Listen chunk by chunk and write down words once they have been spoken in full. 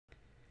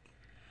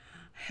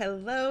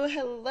Hello,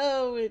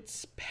 hello,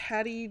 it's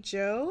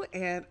Pattyjo,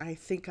 and I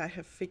think I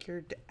have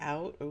figured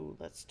out. Oh,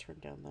 let's turn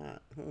down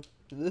that.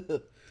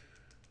 Ugh.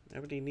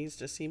 Nobody needs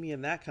to see me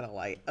in that kind of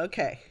light.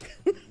 Okay.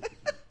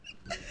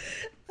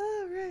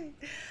 All right.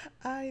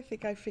 I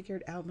think I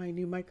figured out my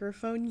new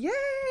microphone. Yay!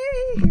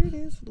 Here it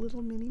is,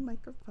 little mini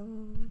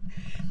microphone.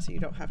 So you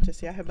don't have to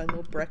see. I have my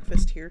little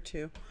breakfast here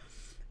too,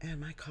 and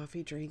my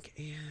coffee drink,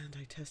 and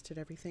I tested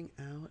everything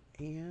out,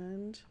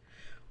 and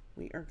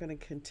we are going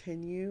to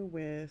continue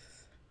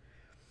with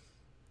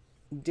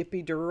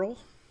Dippy Durl,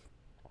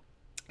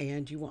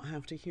 and you won't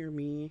have to hear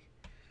me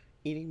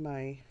eating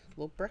my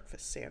little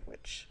breakfast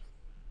sandwich.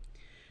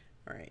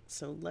 All right,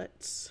 so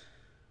let's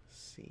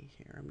see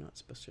here. I'm not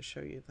supposed to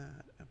show you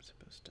that. I'm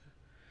supposed to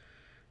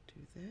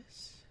do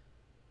this.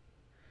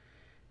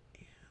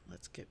 And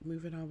let's get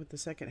moving on with the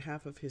second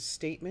half of his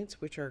statements,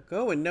 which are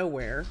going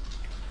nowhere.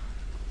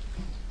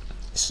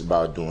 It's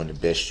about doing the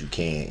best you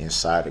can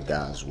inside of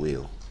God's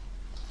will.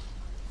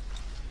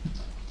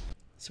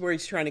 It's where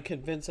he's trying to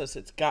convince us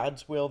it's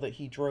God's will that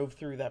he drove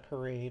through that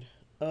parade.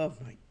 Oh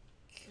my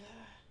God.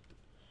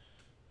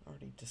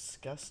 Already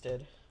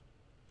disgusted.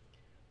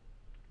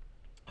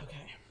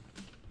 Okay.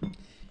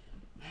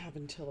 I have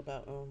until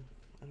about,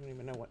 I don't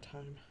even know what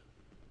time.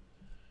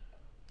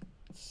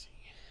 Let's see.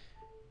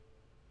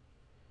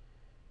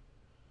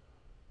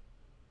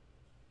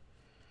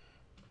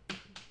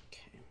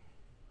 Okay.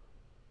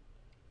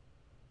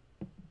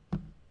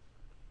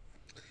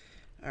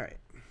 All right.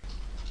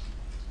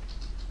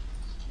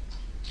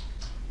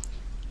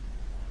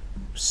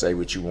 Say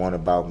what you want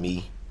about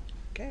me.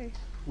 Okay.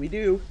 We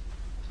do.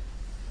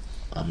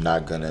 I'm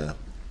not gonna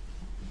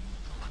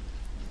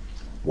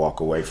walk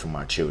away from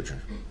my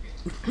children.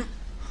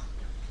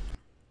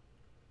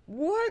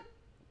 What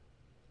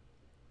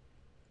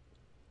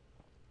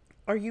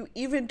are you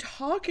even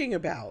talking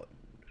about?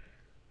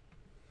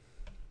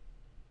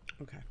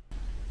 Okay.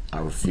 I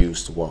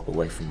refuse to walk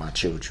away from my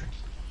children.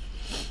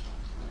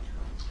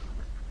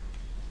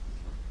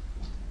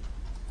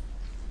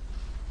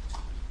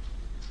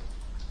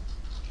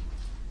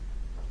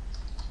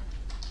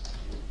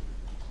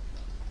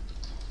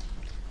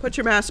 Put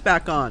your mask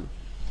back on.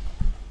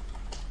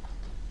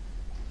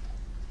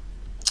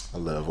 I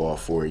love all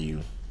four of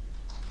you.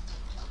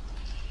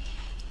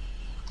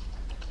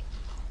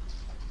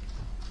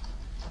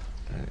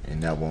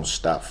 And that won't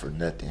stop for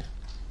nothing.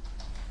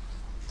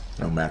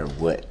 No matter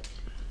what.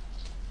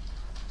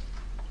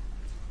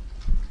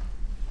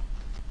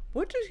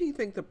 What does he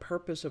think the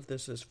purpose of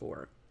this is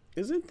for?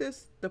 Isn't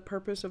this the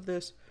purpose of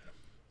this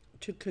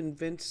to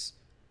convince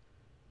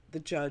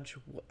the judge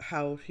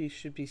how he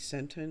should be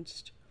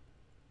sentenced?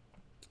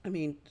 I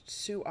mean,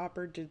 Sue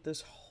Opper did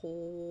this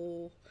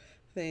whole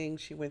thing.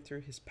 She went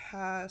through his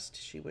past.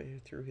 She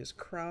went through his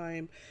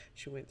crime.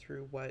 She went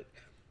through what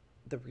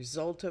the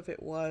result of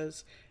it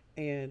was.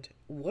 And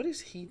what is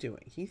he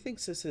doing? He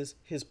thinks this is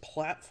his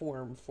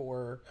platform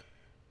for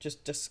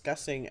just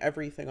discussing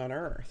everything on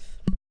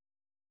earth.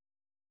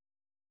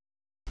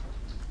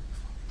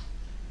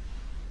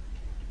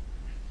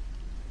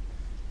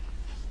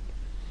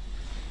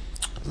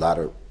 A lot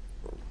of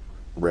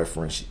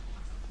reference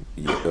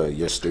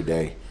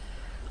yesterday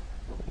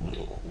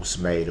was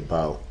made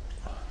about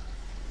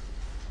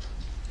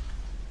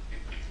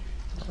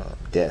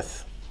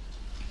death.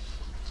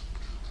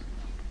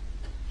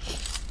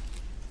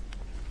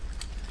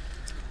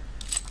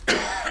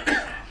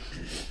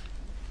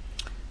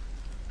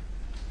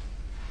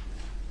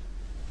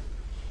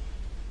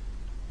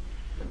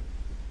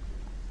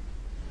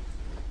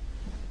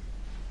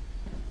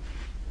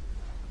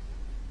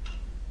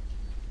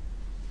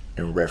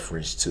 In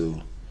reference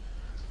to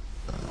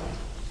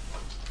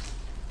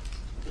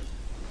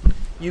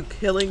You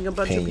killing a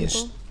bunch of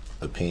people?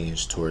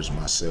 Opinions towards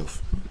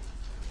myself.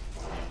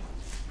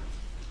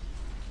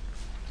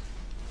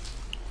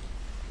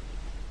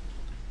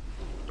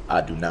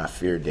 I do not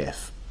fear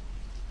death.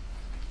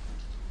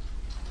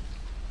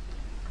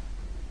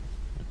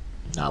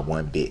 Not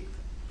one bit.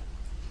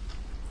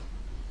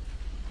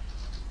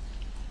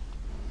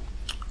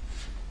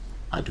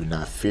 I do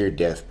not fear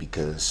death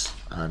because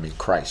I'm in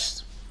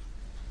Christ.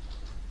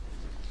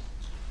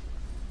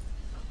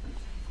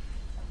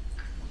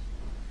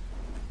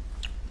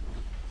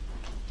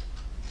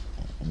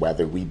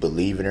 Whether we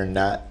believe it or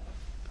not.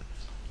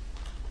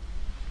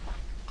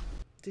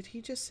 Did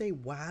he just say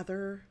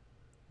whether?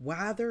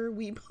 Whether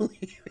we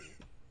believe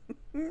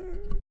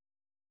it?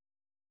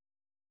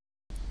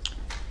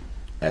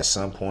 At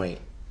some point,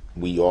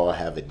 we all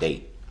have a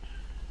date.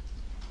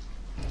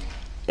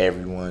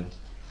 Everyone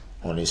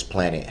on this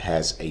planet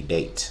has a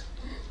date.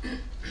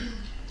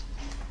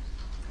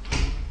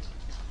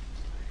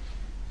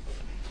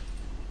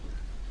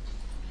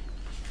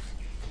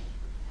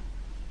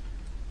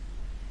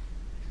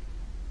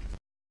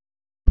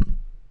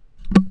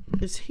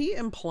 Is he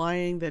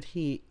implying that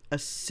he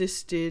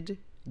assisted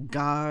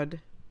God?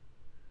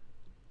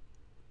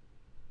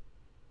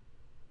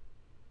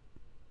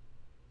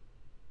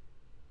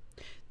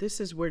 This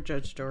is where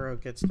Judge Doro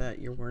gets that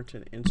you weren't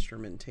an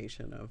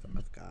instrumentation of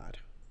God.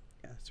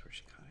 Yeah, that's where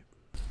she got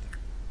it.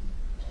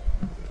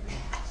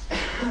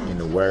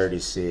 word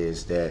it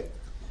says that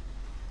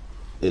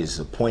it is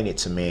appointed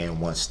to man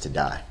once to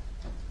die.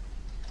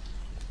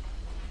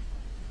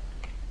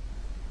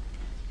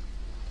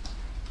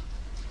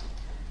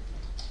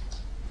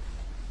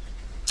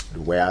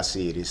 The way I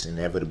see it, it's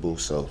inevitable,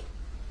 so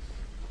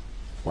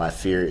why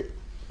fear it?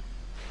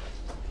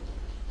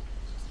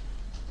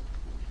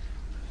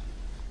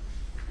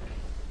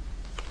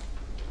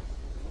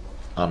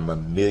 I'm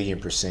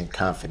 1,000,000%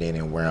 confident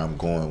in where I'm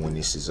going when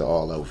this is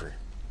all over.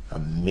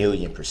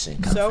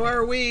 1,000,000% confident. So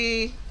are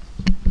we.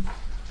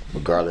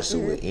 Regardless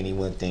of what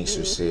anyone thinks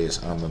or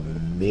says, I'm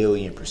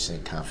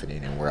 1,000,000%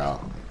 confident in where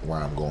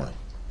I'm going.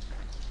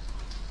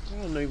 I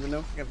don't even know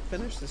if I can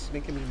finish this. It's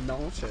making me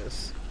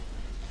nauseous.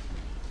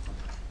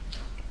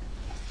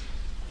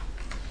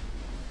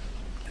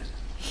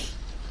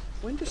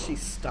 When does she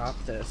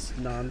stop this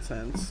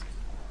nonsense?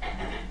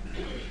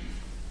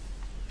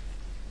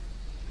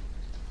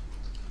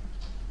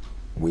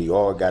 We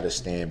all got to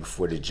stand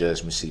before the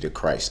judgment seat of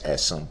Christ at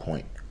some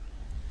point.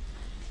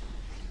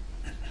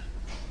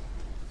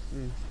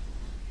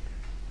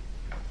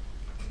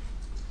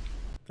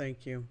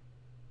 Thank you.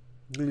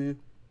 Okay,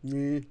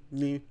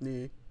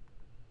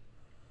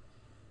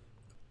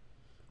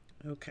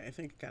 I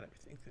think I got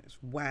everything. There's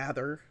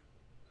Wather.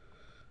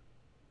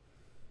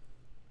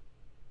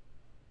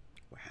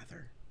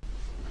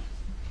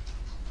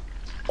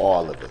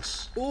 All of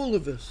us. All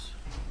of us.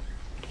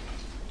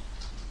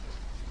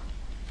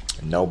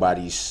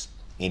 Nobody's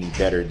any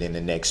better than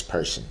the next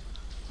person.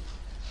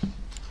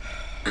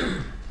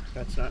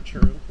 That's not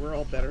true. We're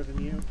all better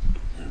than you.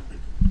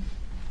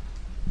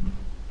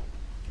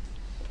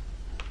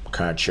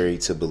 Contrary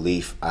to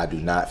belief, I do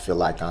not feel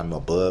like I'm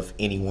above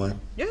anyone.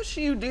 Yes,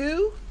 you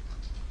do.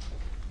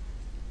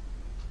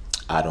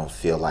 I don't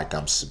feel like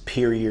I'm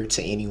superior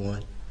to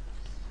anyone.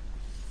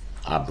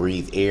 I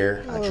breathe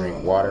air, I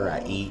drink water,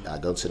 I eat, I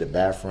go to the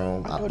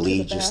bathroom, I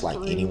bleed just like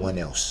anyone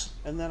else.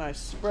 And then I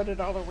spread it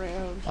all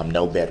around. I'm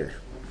no better.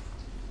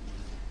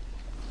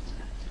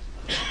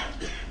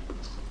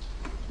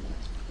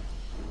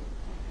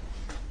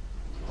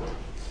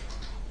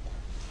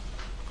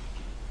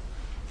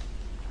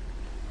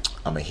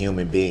 I'm a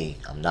human being.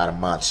 I'm not a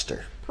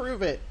monster.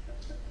 Prove it.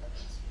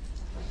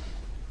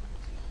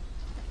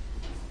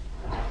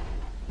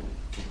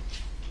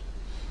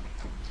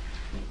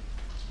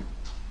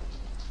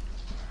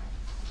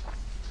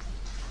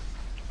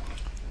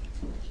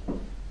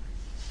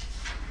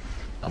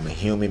 I'm a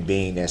human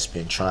being that's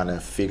been trying to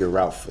figure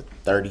out for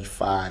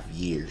 35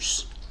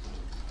 years.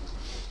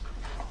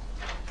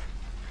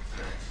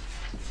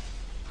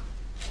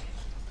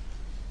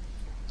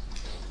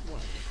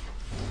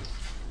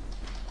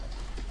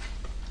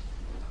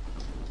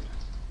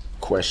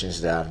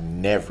 Questions that I've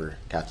never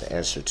got the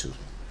answer to.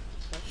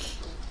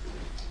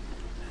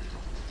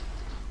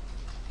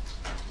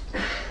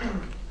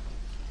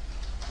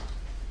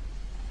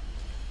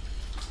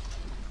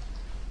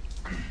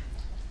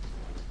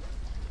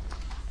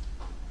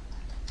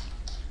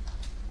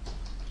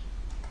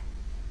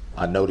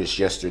 I noticed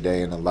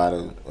yesterday in a lot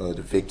of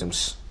the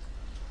victims'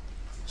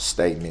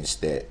 statements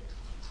that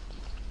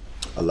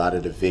a lot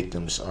of the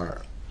victims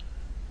are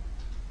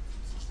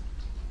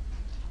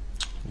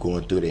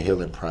going through the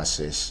healing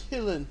process.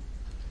 Healing.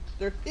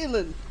 They're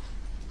healing.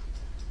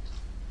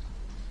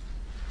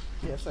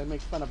 Yes, I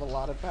make fun of a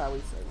lot of how he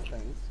says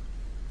things.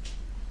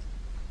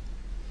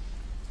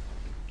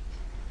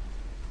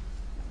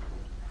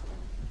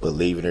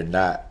 Believe it or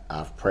not,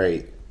 I've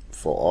prayed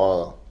for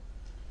all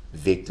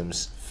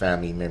victims,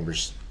 family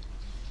members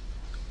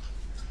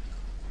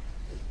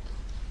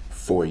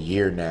for a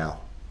year now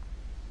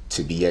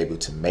to be able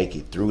to make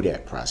it through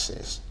that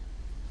process.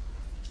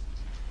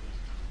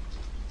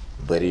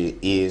 But it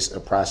is a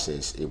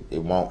process. It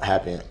won't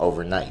happen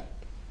overnight.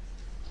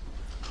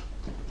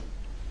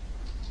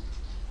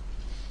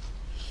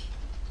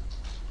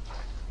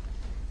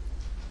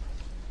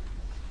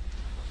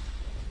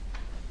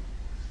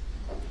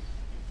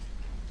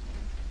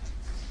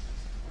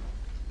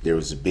 There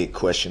was a big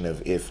question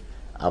of if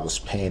I was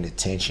paying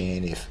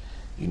attention, if,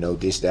 you know,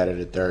 this, that, or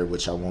the third,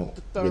 which I won't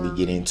really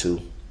get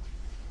into.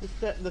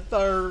 The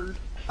third.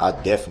 I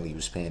definitely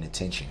was paying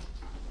attention.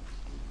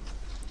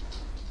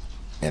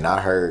 And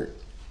I heard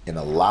in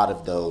a lot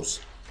of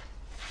those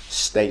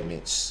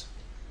statements,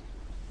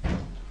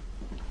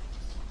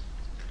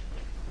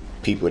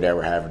 people that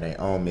were having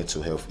their own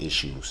mental health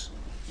issues.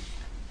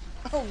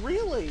 Oh,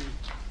 really?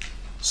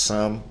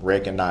 Some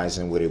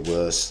recognizing what it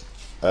was,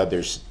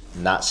 others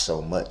not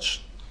so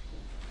much.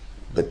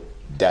 But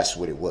that's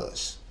what it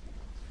was.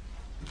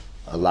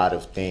 A lot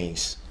of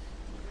things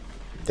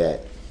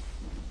that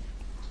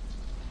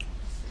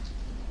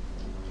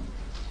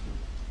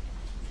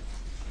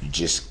you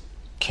just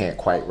can't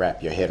quite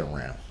wrap your head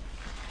around.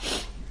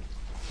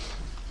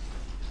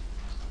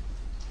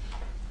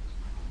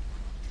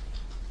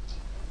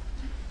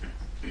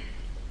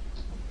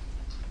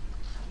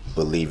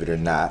 Believe it or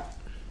not,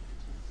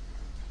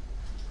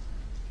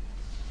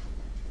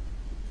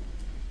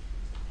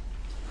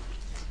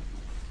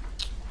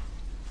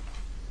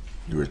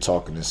 You were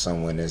talking to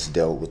someone that's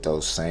dealt with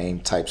those same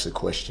types of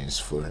questions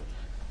for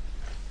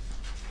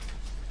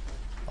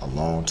a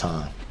long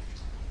time.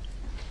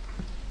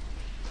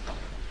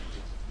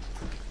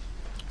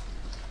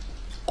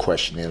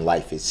 Questioning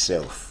life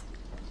itself.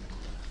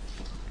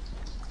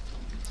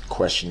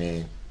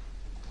 Questioning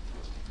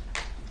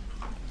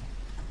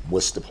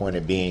what's the point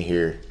of being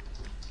here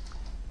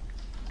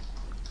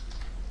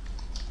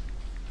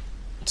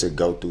to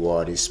go through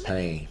all this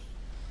pain,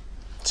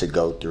 to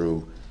go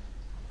through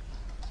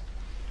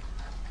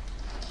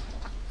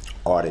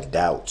all the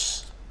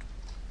doubts,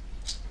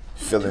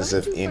 feelings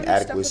of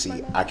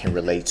inadequacy I can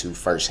relate to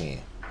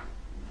firsthand.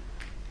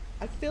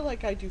 I feel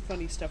like I do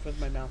funny stuff with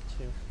my mouth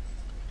too.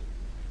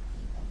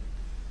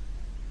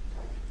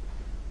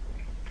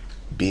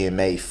 Being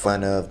made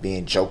fun of,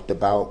 being joked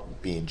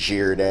about, being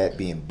jeered at,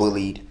 being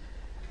bullied.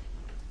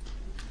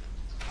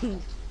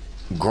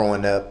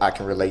 Growing up, I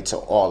can relate to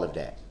all of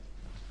that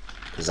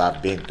because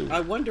I've been through it. I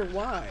wonder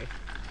why.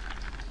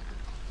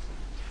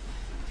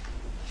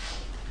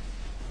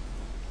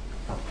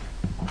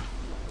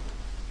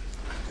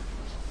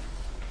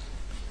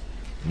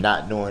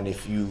 Not knowing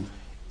if you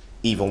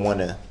even want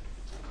to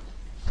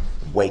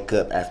wake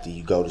up after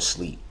you go to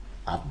sleep.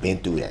 I've been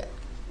through that.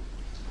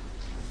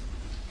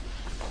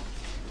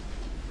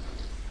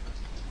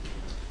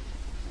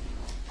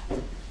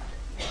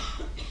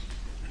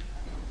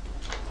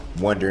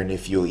 Wondering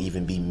if you'll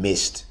even be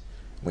missed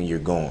when you're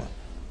gone.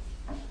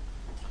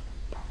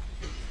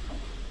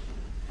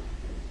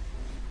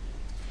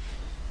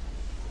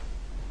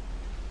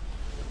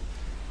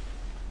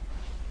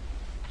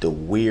 The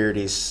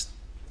weirdest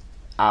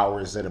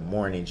hours of the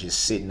morning,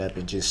 just sitting up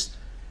and just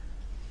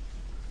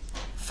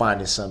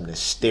finding something to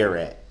stare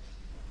at.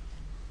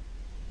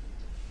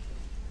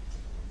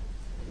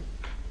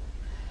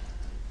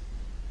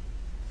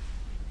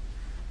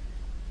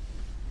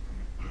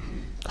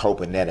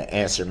 Hoping that an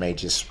answer may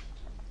just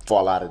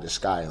fall out of the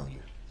sky on you.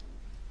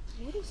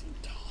 What is he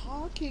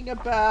talking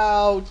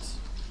about?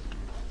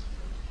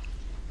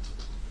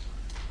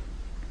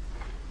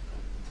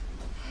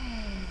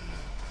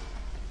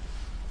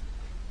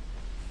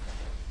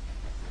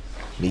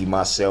 Me,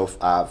 myself,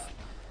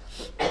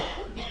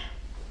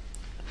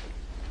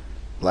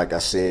 like I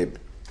said,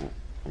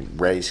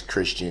 raised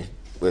Christian,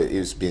 but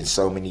it's been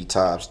so many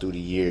times through the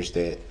years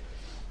that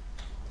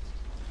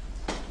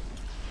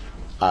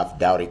I've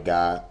doubted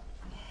God.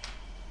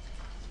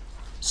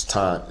 It's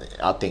time.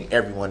 I think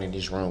everyone in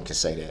this room can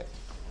say that.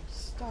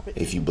 Stop it.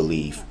 If you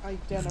believe, you've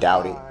Identify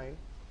doubted,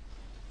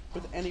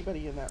 with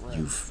anybody in that room.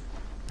 you've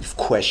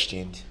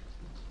questioned,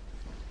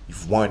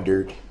 you've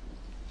wondered.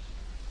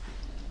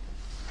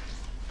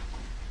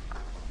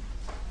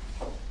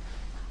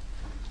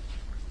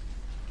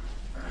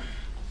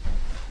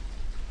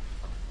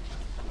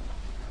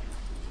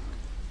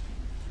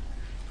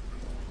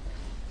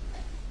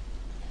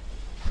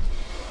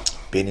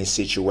 Been in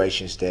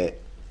situations that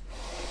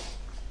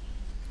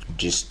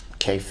just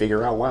can't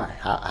figure out why.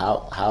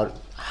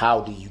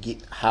 How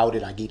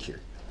did I get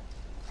here?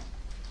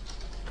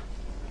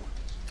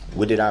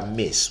 What did I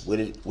miss? What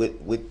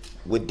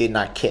didn't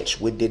I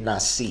catch? What didn't I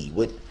see?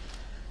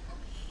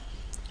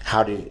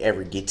 How did it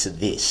ever get to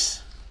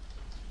this?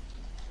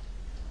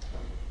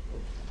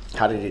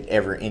 How did it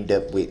ever end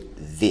up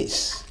with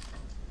this?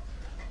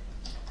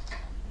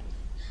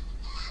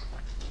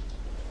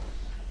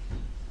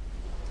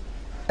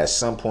 At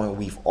some point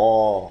we've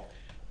all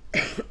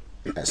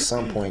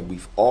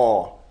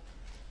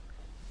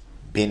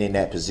been in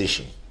that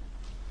position.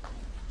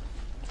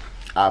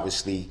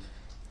 Obviously,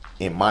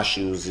 in my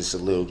shoes, it's a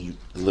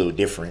little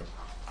different.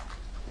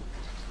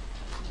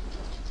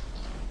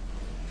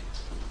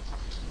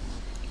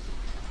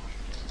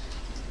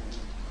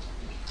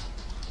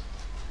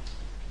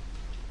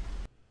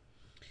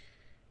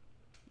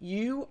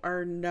 You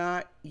are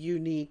not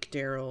unique,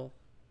 Daryl.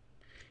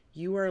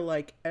 You are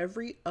like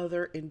every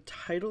other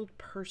entitled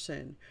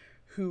person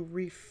who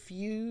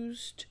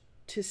refused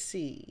to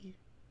see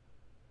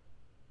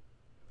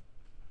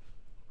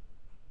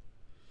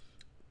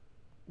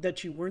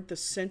that you weren't the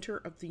center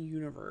of the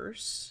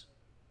universe.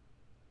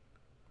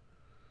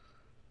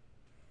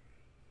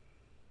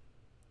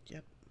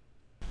 Yep.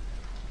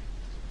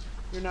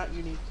 You're not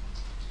unique.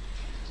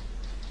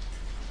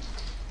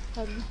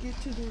 How did we get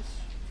to this?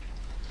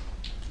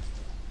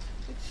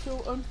 It's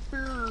so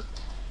unfair.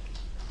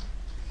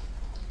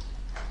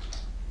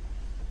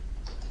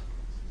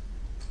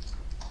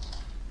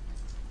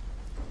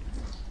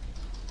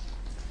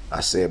 I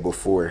said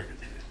before,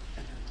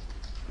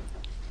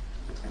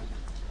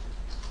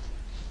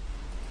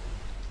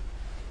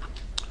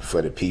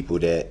 for the people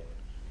that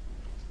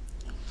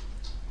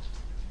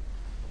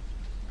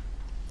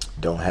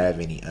don't have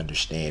any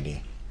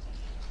understanding,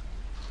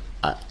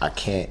 I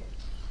can't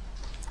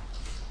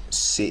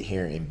sit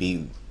here and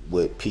be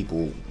what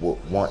people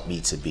would want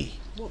me to be.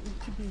 Want me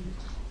to be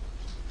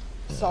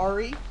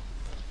sorry,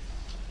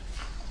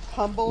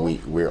 humble.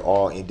 We're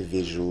all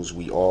individuals.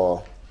 We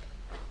all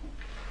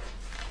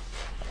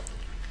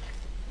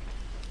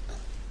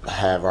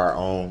have our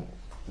own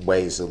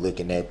ways of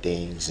looking at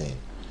things and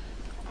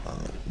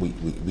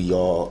We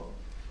all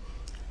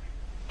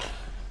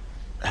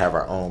have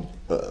our own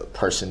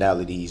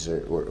personalities or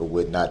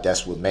whatnot.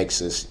 That's what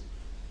makes us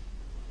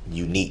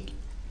unique,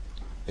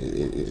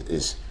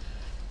 is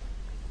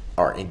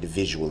our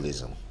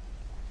individualism.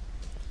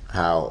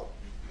 How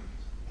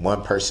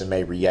one person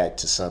may react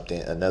to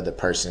something, another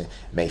person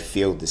may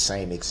feel the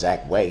same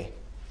exact way,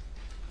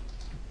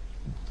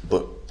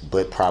 but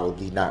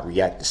probably not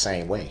react the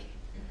same way.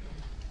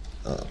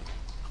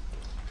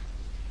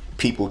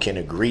 People can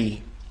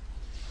agree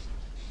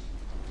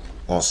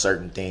on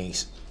certain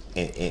things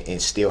and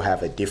still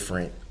have a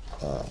different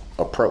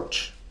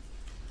approach.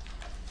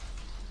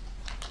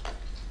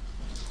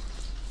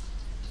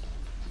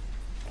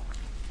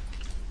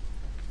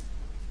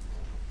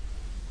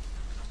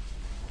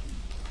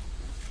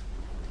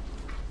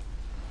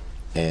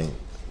 And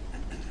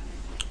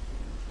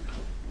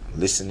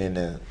listening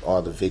to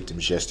all the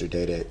victims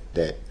yesterday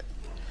that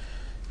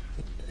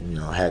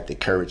had the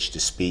courage to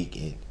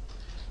speak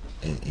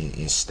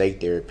and state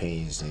their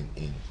opinions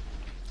and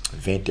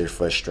vent their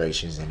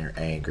frustrations and their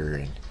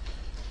anger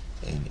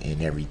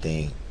and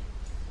everything.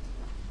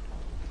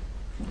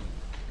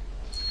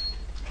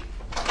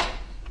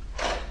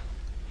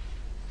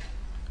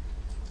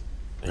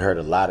 I heard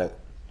a lot of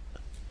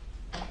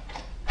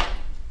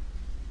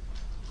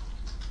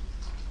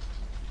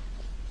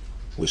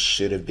what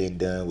should have been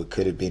done, what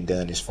could have been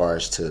done as far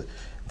as to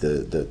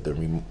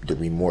the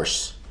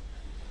remorse.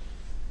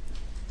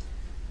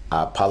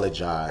 I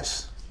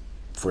apologize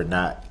for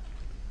not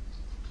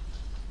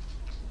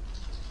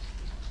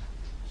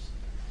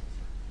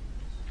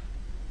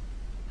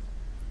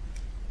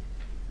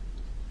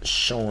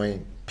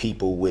showing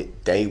people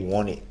what they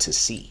wanted to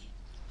see.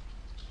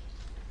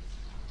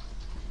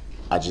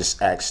 I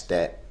just ask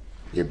that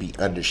there be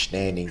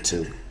understanding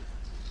to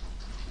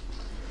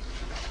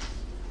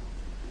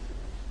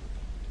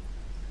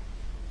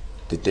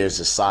that there's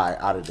a side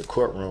out of the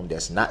courtroom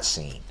that's not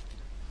seen.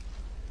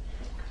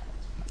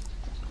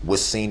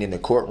 What's seen in the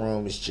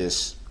courtroom is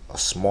just a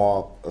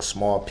small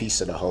piece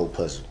of the whole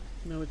puzzle.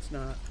 No, it's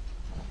not.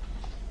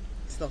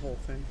 It's the whole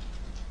thing.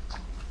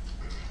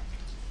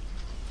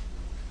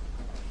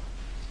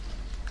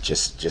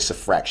 Just a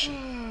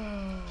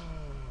fraction.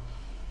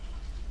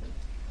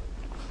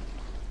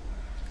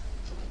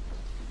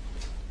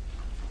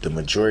 The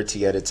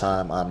majority of the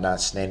time, I'm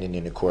not standing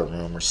in the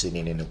courtroom or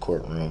sitting in the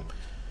courtroom.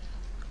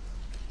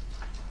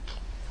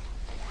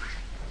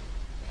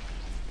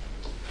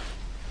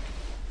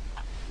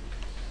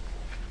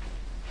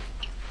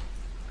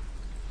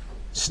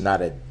 It's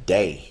not a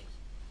day.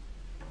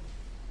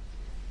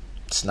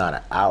 It's not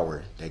an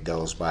hour that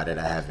goes by that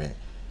I haven't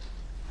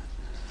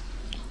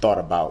thought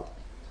about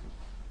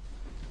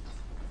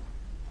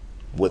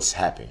what's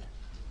happened.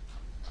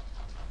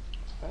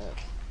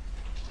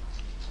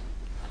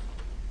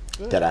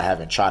 That I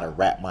haven't tried to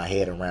wrap my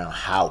head around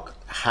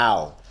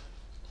how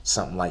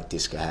something like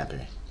this could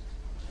happen.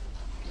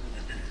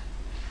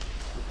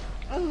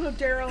 Oh,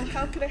 Daryl,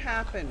 how could it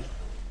happen?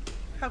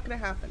 How could it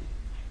happen?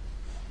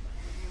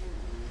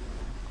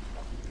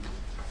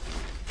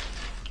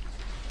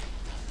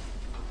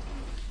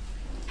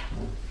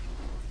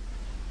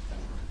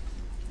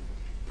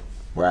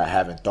 Where I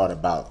haven't thought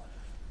about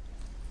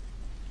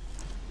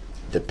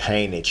the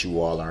pain that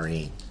you all are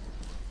in.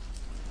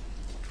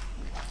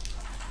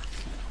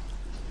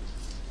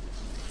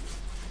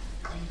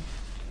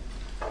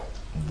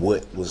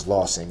 What was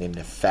lost and in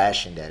the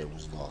fashion that it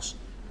was lost.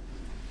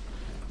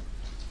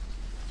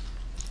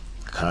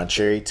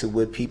 Contrary to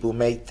what people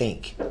may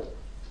think.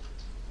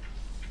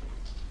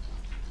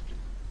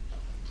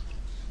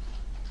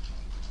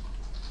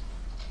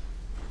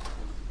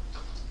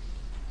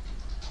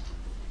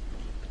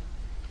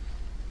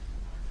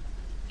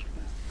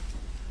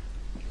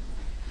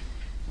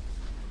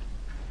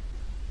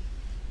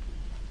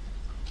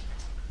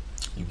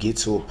 You get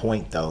to a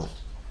point though,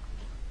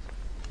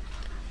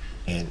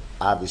 and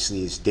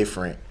obviously it's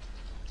different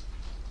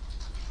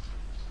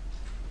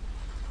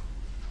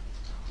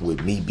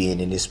with me being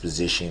in this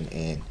position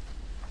and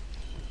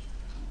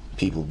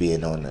people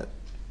being on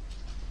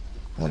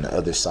the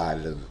other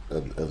side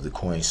of the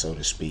coin, so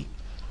to speak.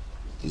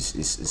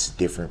 It's a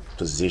different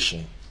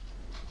position.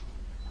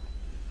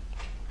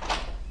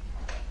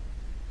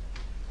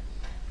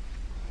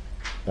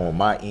 On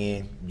my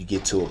end, you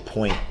get to a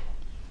point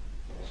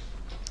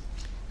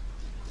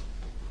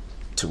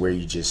to where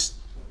you're just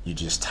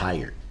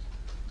tired.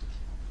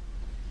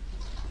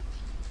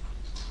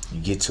 You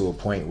get to a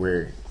point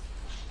where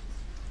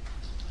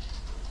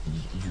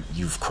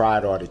you've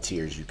cried all the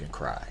tears you can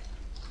cry.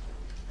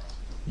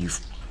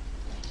 You've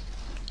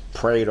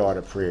prayed all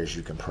the prayers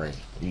you can pray.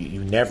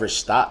 You never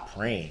stop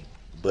praying,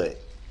 but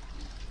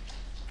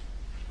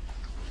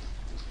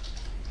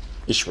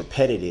it's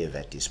repetitive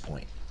at this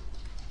point.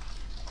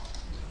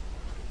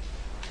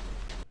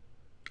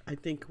 I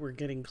think we're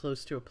getting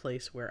close to a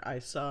place where I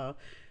saw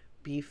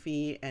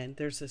Beefy, and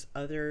there's this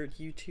other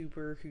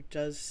YouTuber who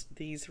does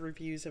these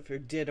reviews of, or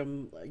did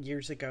them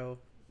years ago,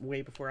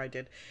 way before I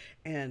did,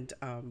 and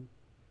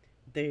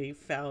they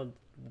found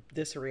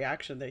this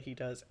reaction that he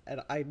does,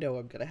 and I know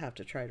I'm gonna have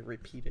to try to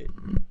repeat it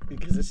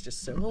because it's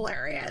just so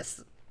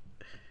hilarious.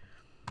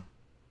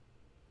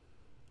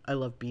 I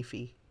love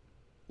Beefy.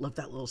 Love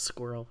that little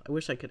squirrel. I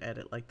wish I could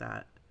edit like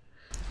that.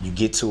 You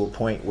get to a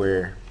point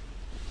where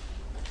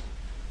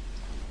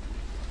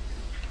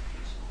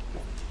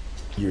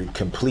you're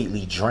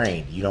completely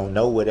drained. You don't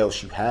know what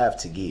else you have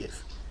to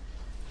give.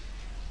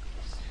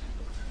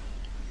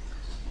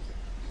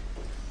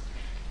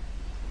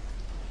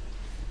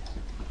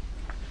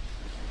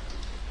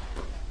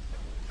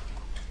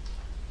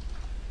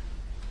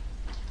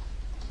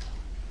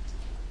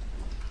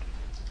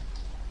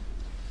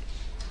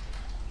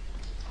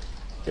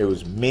 There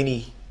was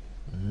many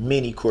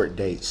court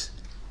dates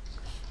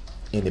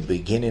in the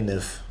beginning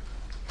of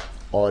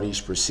all these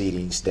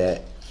proceedings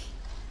that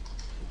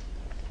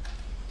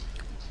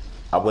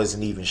I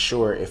wasn't even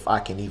sure if I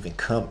can even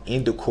come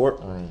in the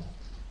courtroom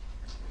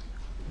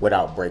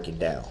without breaking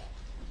down.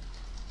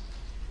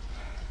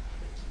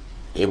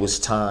 It was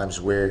times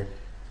where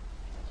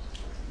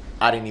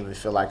I didn't even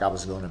feel like I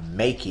was going to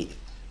make it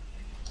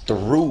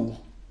through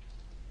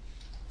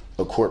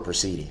a court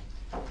proceeding.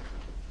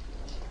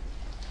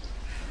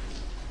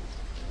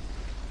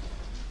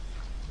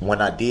 When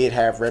I did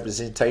have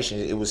representation,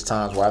 it was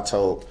times where I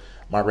told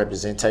my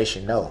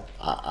representation, no,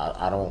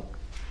 I don't.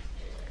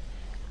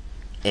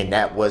 And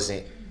that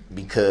wasn't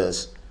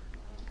because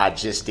I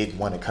just didn't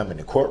want to come in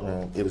the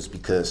courtroom. It was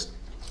because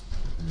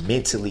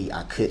mentally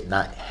I could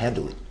not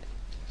handle it.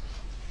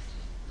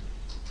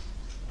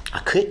 I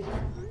couldn't.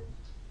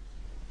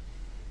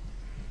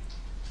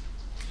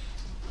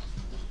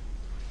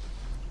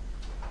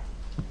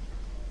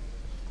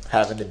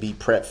 Having to be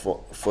prepped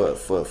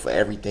for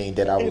everything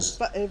that I was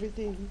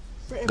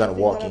gonna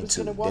walk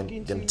into.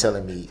 Them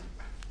telling me,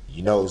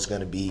 you know, it's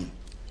gonna be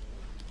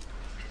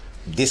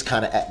this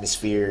kind of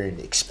atmosphere and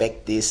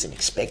expect this and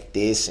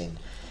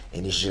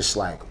it's just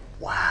like,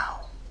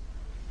 wow.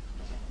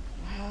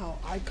 Wow,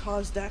 I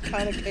caused that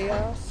kind of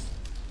chaos.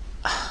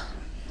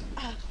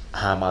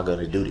 How am I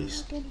gonna do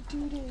this? I'm not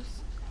gonna do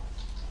this.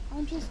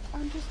 I'm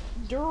just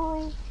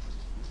Daryl.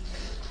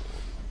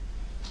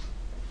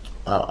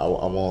 I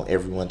want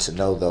everyone to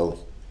know, though,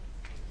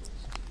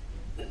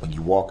 when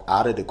you walk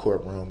out of the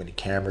courtroom and the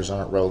cameras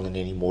aren't rolling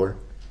anymore,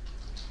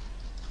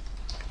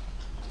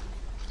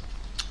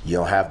 you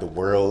don't have the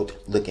world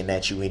looking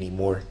at you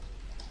anymore.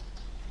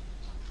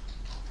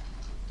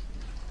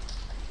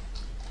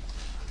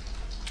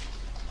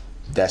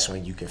 That's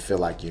when you can feel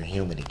like you're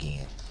human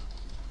again.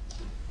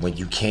 When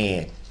you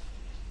can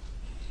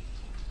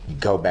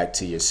go back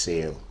to your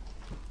cell,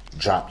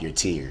 drop your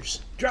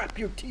tears. Drop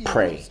your tears.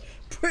 Pray.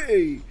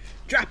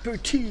 Drop your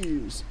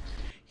tears.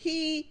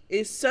 He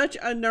is such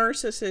a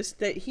narcissist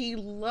that he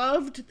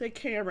loved the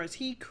cameras.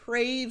 He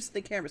craves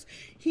the cameras.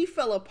 He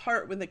fell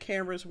apart when the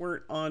cameras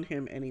weren't on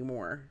him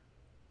anymore.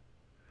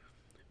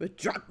 But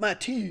drop my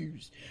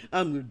tears.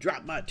 I'm gonna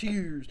drop my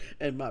tears,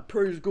 and my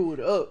prayers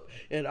going up,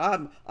 and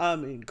I'm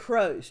in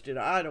Christ, and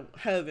I don't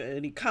have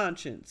any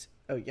conscience.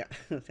 Oh yeah,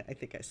 I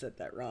think I said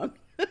that wrong.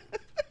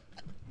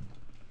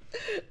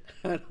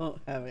 I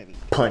don't have any.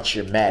 Punch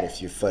your mat if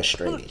you're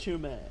frustrated. Punch your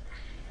mat.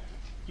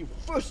 You're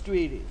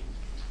frustrated.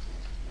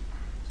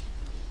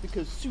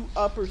 Because Sue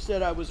Upper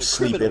said I was a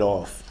Sleep criminal.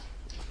 it off.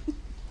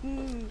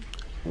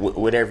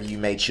 Whatever you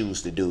may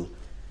choose to do.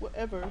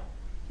 Whatever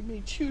you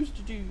may choose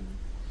to do.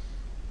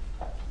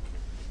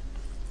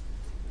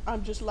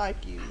 I'm just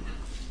like you.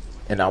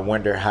 And I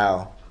wonder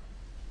how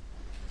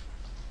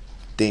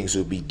things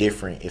would be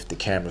different if the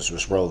cameras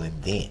was rolling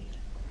then.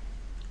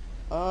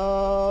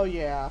 Oh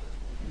yeah.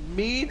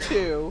 Me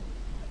too.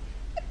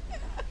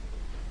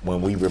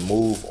 When we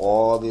remove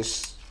all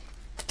this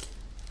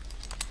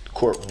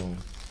courtroom,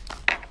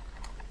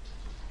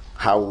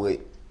 how would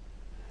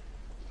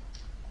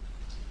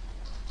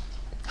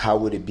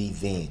it be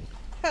then?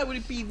 How would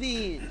it be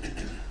then?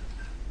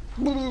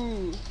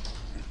 Boo.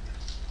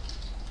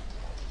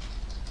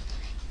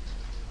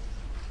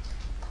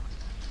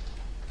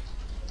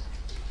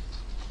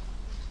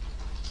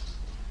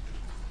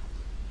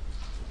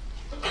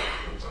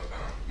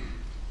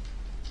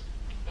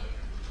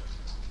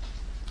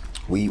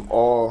 We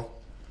all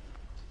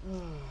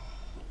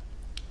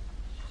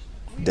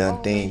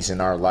done things in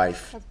our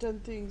life Have done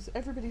things.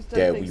 Everybody's done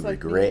that things we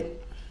like regret, me.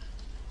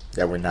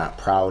 that we're not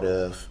proud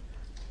of.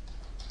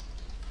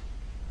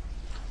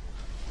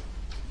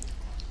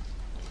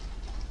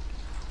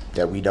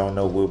 That we don't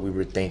know what we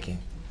were thinking.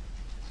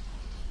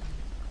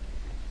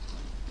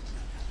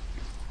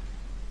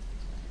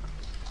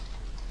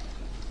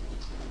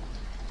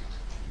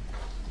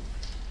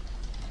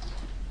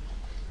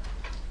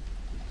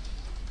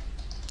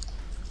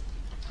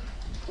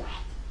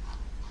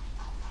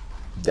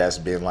 That's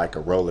been like a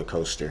roller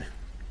coaster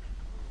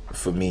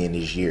for me in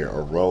this year,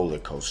 a roller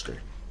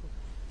coaster.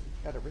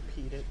 Gotta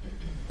repeat it.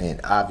 And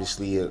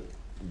obviously,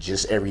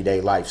 just everyday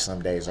life,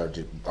 some days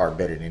are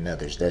better than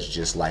others. That's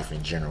just life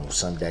in general.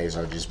 Some days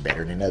are just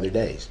better than other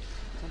days.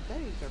 Some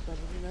days are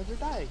better than other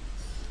days.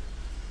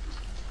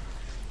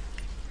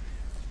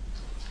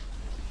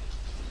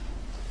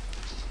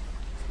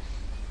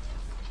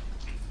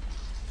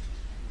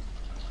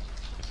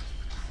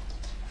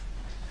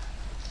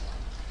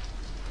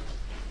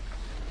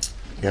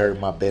 You heard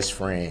my best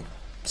friend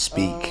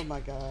speak Oh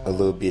my God. a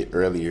little bit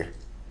earlier.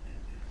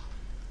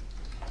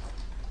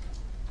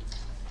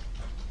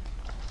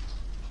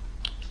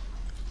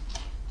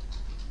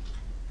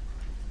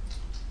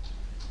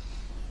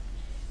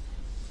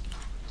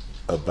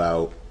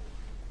 About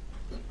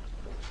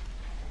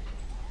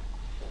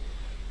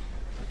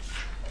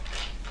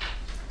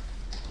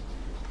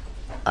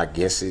I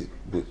guess it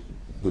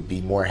would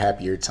be more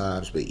happier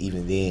times, but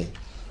even then,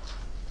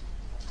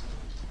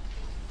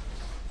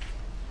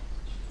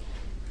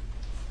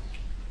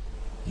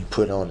 you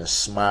put on a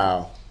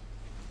smile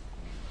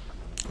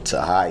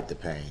to hide the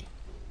pain.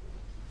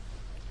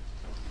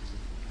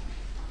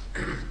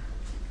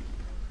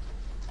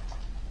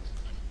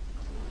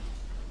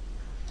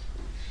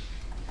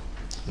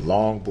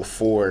 Long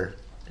before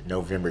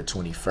November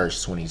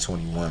 21st,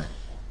 2021,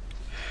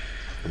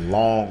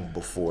 long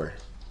before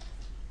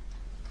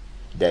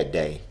that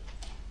day,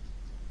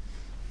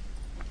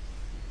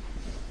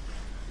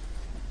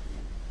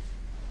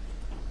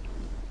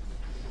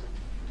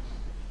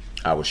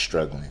 I was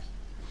struggling.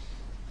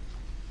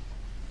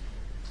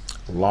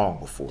 Long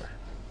before.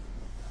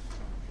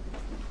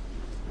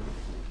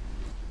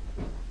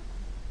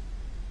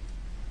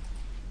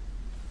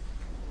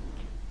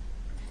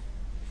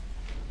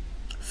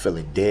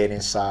 Feeling dead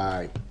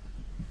inside.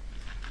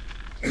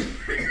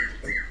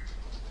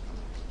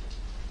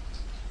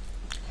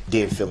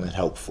 Then feeling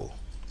hopeful.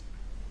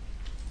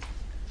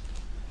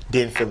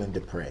 Then feeling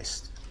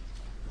depressed.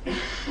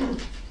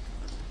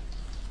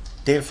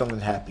 Then feeling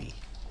happy.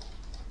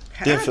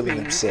 Then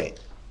feeling upset.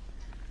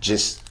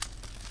 Just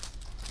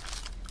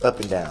up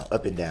and down,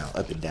 up and down,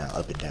 up and down,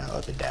 up and down,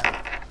 up and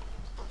down.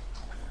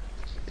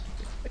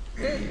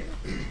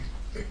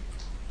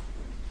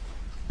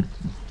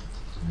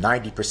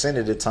 %90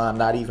 of the time,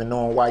 not even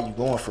knowing why you're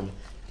going from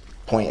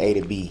point A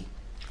to B.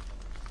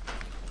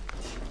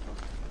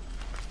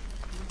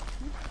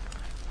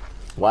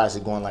 Why is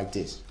it going like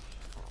this?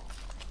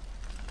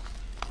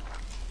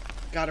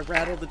 Gotta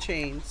rattle the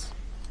chains.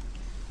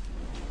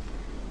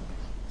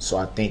 So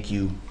I think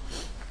you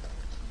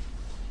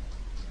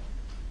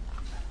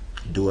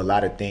do a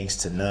lot of things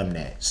to numb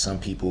that. Some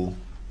people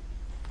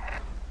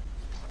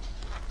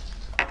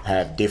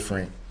have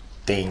different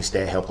things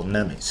that help them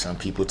numb it. Some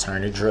people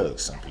turn to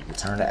drugs. Some people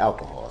turn to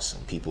alcohol.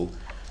 Some people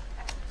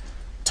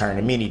turn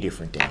to many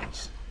different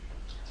things.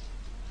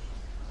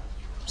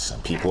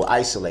 Some people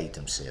isolate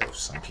themselves.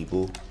 Some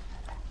people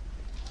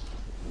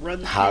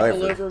Run the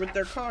people over with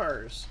their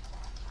cars.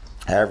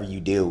 However you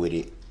deal with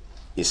it,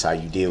 it's how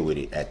you deal with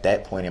it. At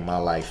that point in my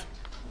life,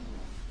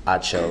 I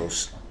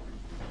chose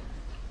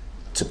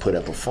to put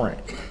up a front.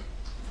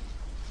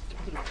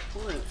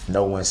 If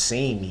no one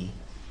seen me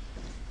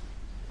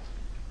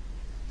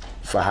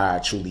for how I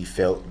truly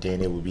felt,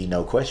 then it would be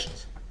no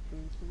questions.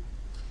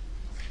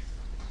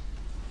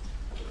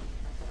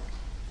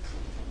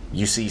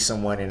 You see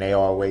someone and they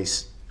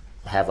always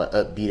have an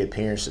upbeat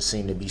appearance, or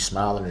seem to be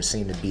smiling, or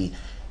seem to be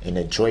in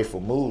a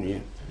joyful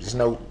mood. There's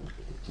no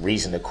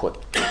reason to quit.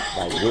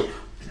 Like,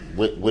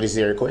 what is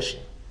there a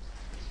question?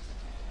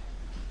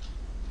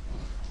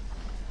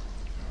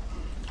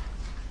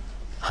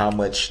 How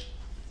much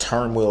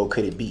turmoil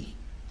could it be?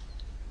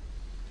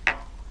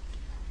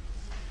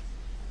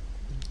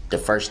 The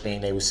first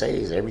thing they would say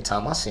is, every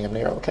time I see them,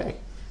 they're okay.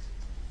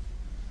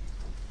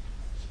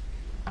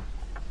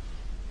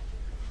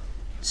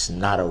 It's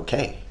not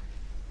okay.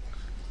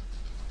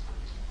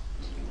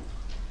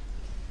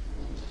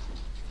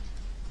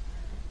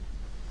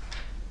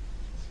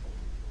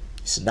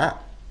 It's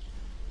not.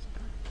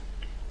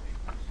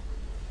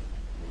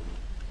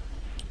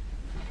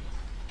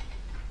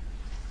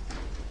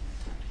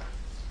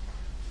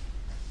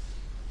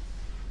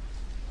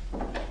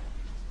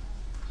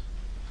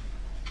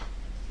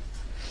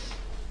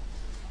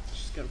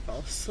 She's gonna fall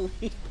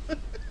asleep.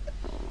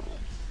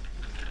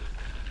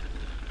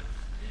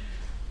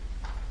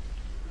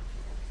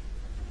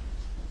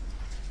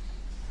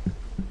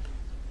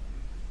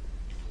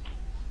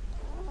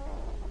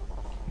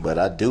 But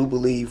I do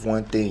believe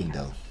one thing,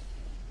 though.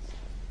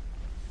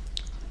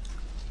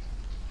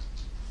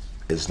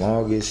 As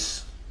long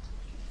as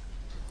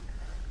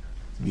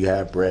you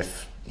have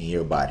breath in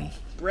your body.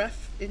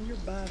 Breath in your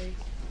body.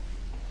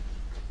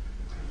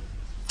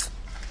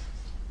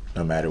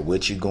 No matter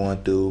what you're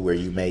going through, where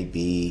you may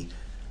be,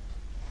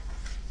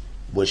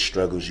 what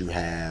struggles you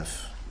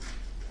have,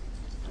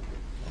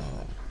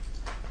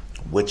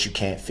 what you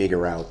can't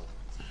figure out,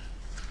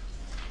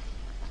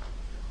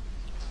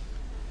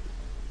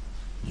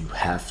 you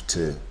have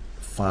to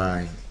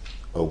find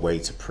a way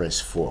to press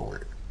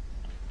forward.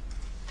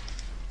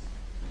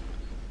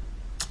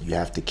 You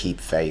have to keep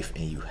faith,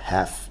 and you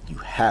have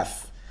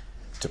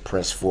to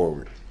press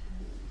forward.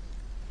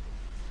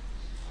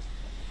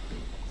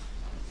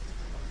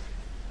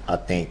 I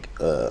think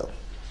the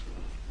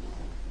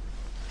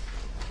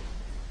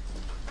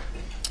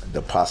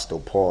Apostle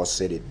Paul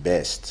said it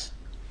best.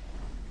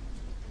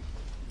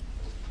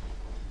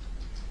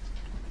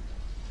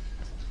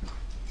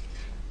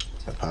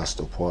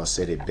 Apostle Paul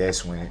said it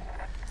best when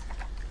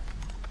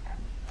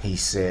he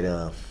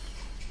said,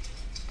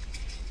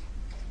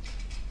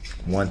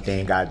 one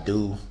thing I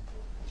do,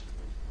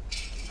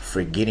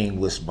 forgetting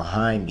what's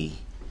behind me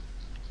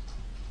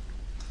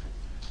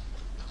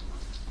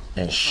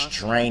and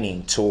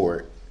straining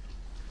toward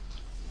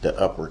the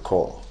upward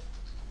call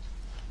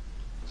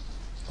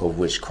of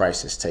which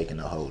Christ has taken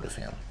a hold of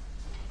him.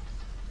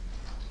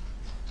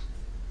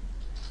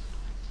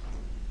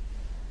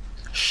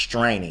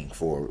 Straining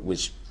forward,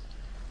 which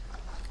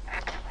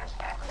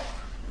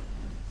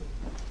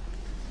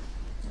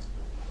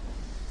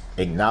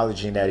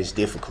acknowledging that it's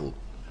difficult,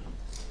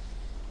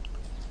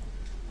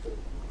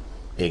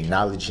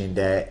 acknowledging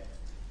that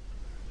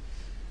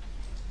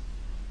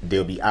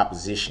there'll be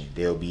opposition,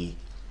 there'll be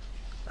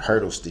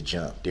hurdles to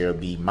jump, there'll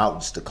be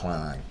mountains to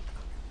climb.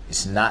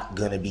 It's not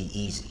gonna be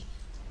easy.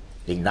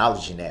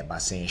 Acknowledging that by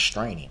saying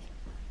straining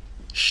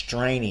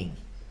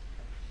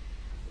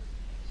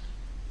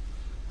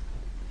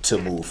to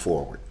move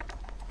forward.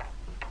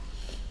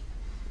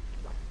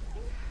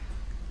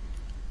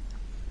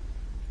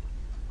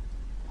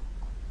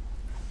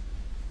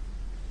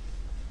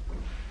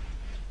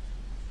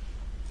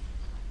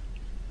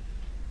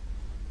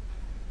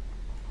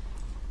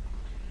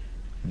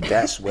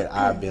 That's what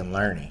I've been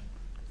learning.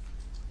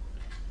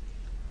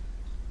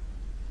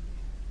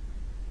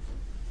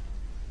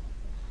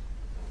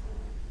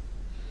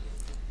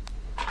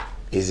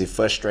 Is it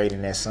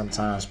frustrating that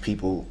sometimes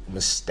people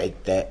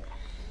mistake that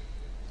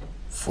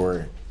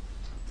for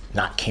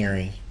not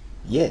caring?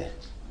 Yeah.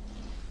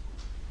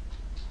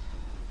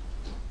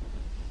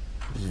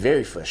 It's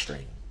very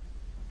frustrating.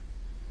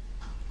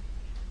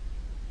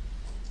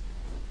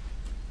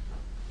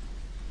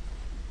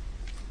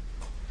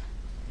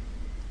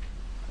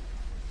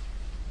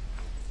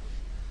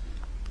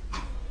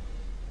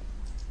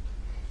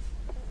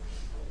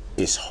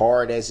 As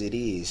hard as it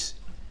is,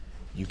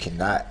 you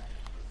cannot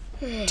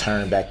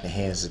turn back the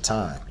hands of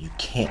time. You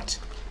can't.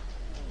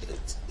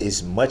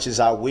 As much as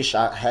I wish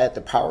I had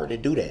the power to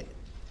do that.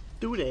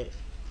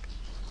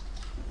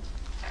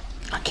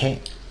 I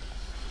can't.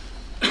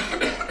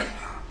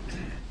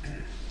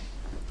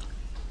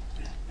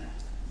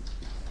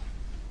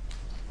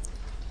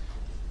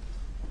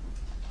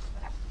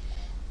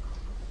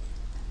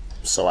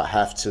 So I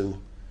have to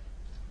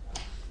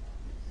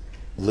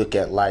look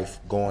at life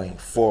going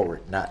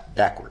forward, not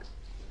backward.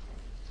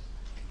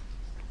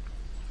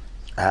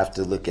 I have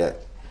to look at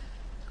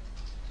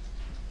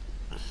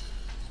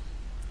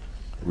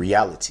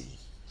reality.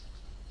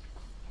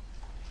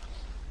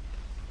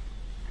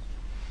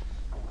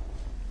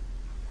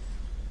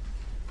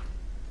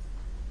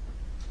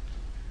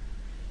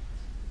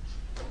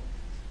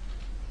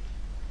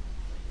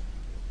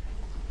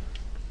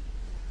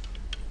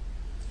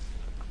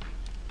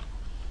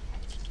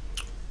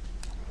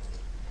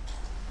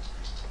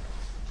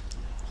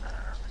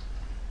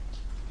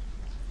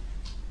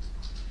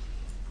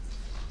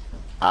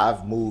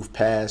 I've moved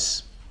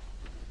past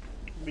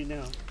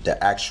the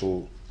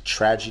actual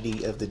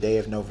tragedy of the day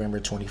of November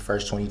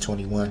 21st,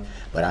 2021,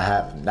 but I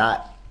have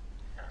not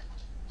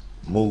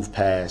moved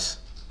past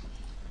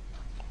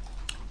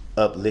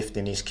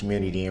uplifting this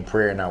community in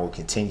prayer, and I will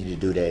continue to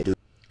do that.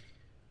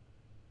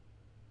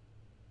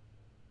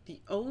 The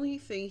only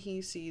thing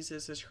he sees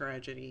as a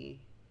tragedy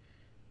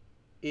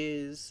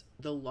is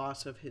the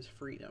loss of his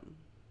freedom.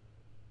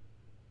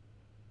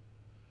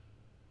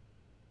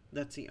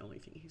 That's the only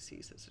thing he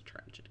sees as a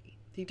tragedy.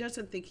 He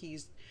doesn't think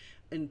he's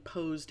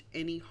imposed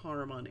any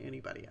harm on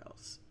anybody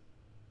else.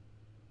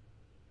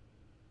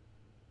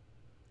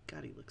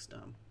 God, he looks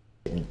dumb.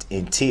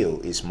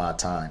 Until it's my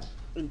time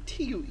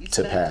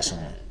to pass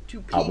on.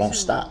 I won't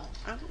stop.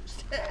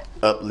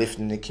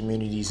 Uplifting the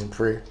communities in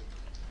prayer.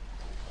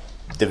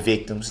 The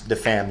victims, the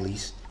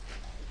families.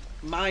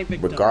 My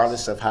victims.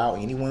 Regardless of how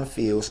anyone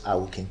feels, I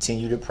will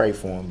continue to pray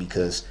for them,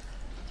 because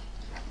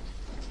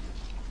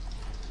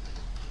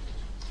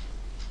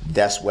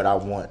that's what I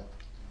want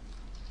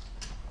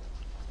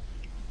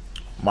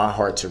my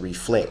heart to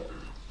reflect.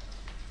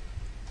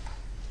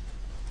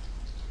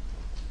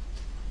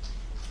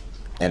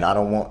 And I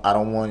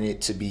don't want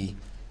it to be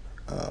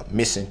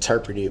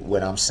misinterpreted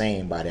what I'm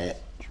saying by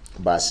that,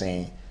 by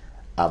saying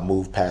I've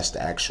moved past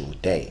the actual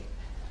day.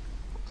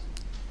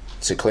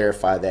 To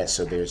clarify that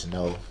so there's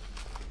no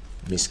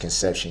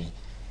misconception,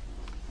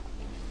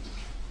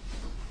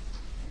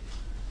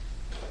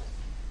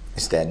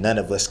 it's that none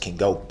of us can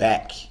go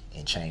back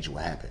and change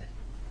what happened.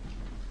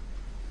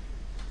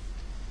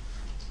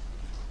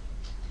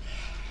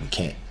 We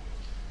can't.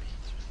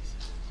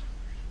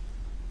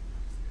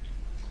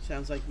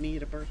 Sounds like me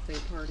at a birthday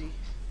party.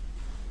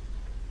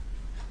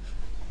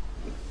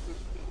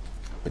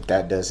 But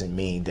that doesn't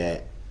mean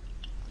that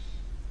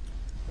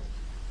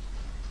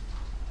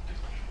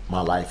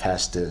my life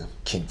has to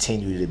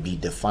continue to be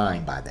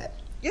defined by that.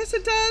 Yes,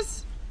 it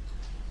does.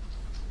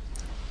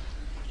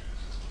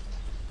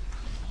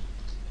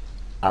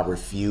 I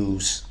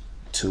refuse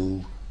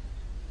to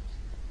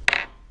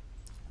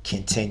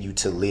continue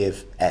to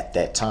live at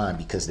that time,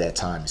 because that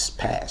time is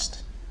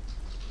past.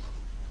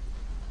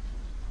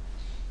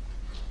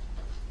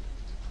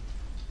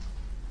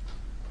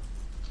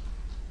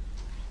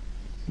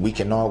 We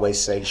can always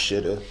say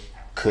shoulda,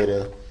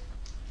 coulda,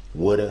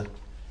 woulda.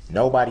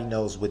 Nobody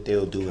knows what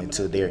they'll do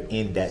until they're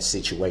in that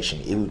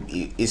situation.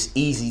 It's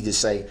easy to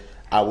say,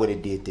 I would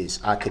have did this,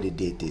 I could have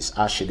did this,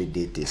 I should have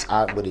did this,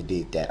 I would have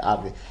did that.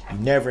 You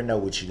never know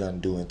what you're gonna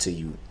do until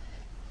you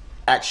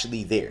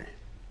actually there.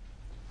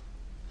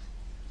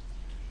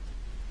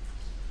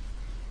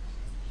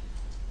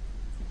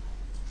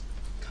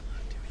 Come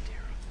on, do it,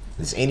 Daryl.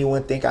 Does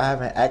anyone think I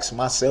haven't asked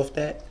myself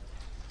that?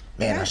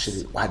 Man, Yes. I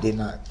should. Why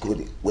didn't I?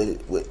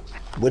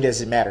 What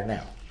does it matter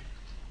now?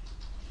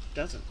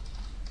 Doesn't.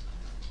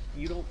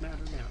 You don't matter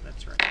now.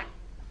 That's right.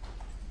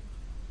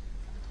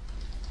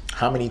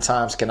 How many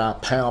times can I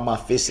pound my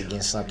fist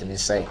against something and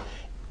say,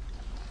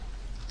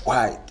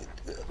 why?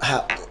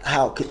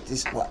 How could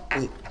this? Why?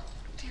 Daryl,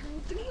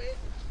 do it.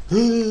 No,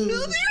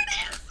 there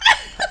it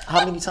is.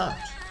 How many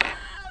times?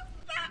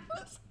 That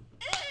was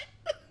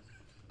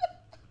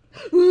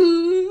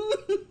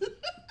it.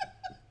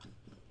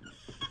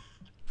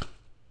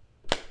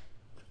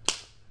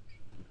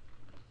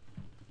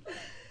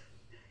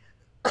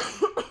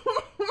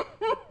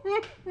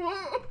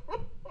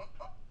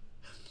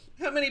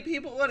 How many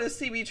people want to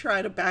see me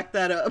try to back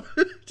that up?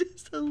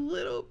 Just a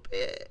little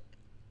bit.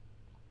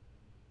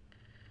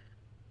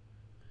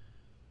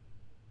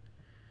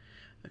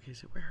 Okay,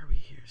 so where are we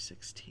here?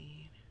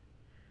 16.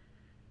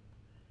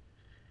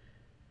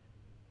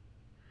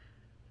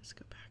 Let's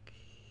go back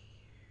here.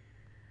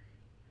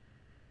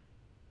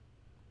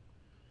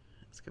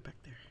 Let's go back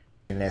there.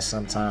 And that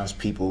sometimes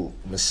people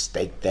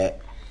mistake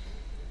that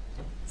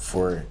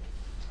for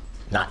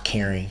not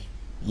caring.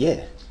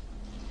 Yeah.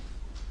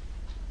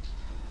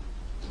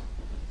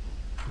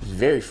 It's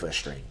very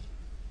frustrating.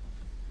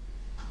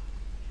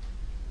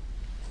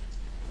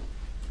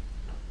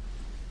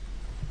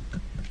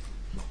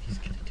 He's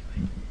gonna do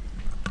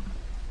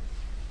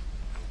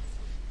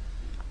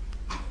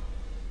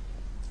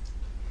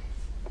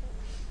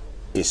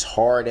it. As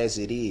hard as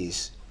it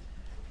is,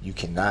 you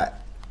cannot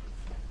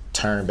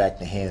turn back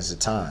the hands of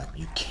time.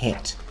 You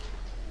can't.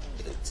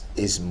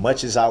 As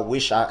much as I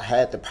wish I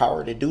had the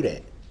power to do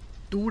that,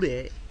 Do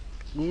that.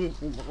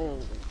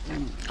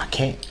 I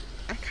can't.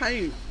 I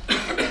can't.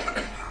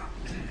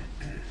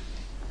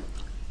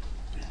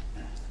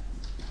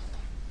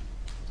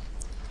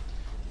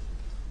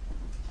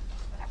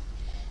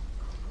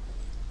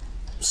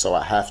 So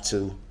I have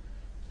to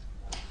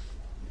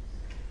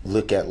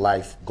look at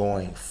life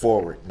going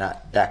forward,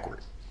 not backward.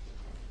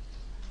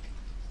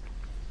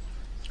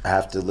 I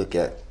have to look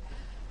at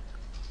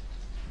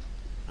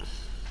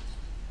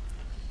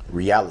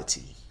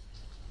reality.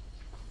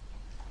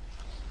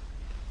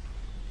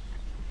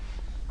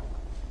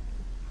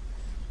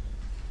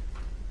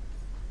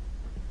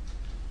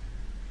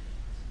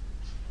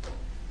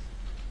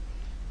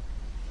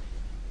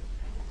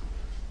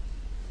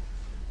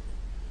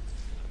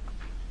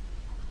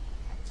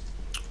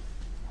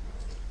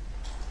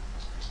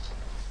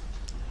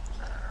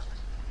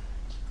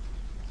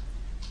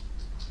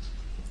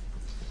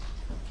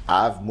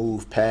 I've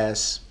moved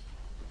past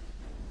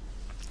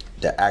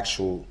the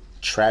actual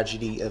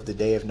tragedy of the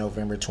day of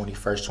November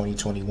 21st,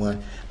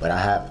 2021, but I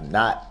have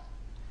not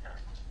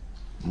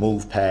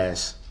moved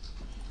past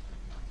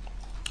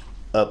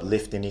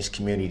uplifting this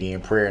community in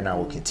prayer, and I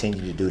will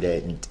continue to do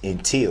that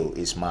until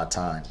it's my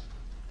time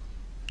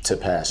to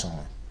pass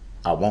on.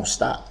 I won't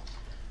stop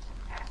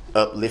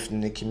uplifting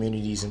the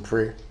communities in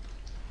prayer,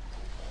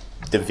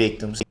 the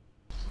victims.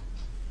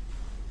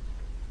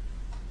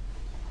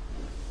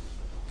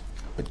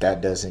 But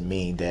that doesn't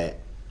mean that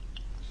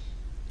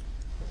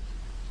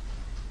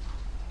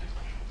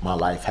my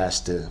life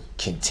has to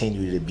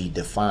continue to be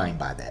defined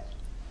by that.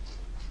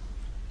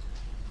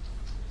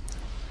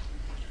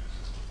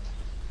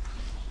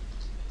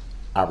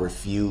 I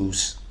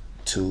refuse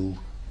to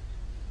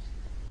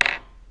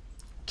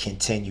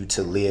continue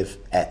to live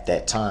at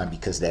that time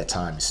because that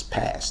time is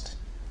past.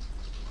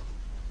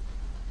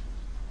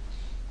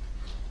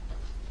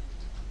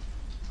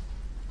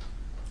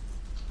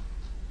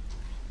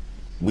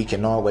 We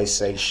can always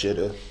say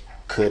shoulda,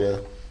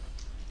 coulda,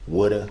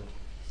 woulda.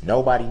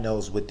 Nobody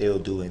knows what they'll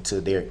do until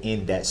they're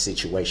in that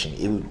situation.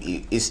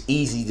 It's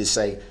easy to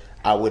say,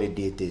 I would have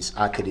did this,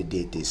 I could have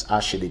did this, I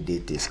should have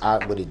did this,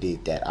 I would have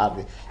did that.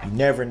 You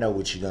never know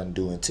what you're gonna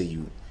do until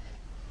you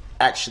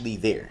actually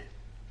there.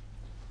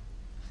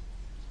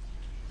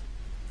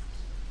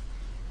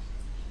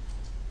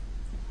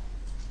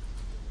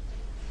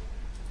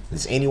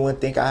 Does anyone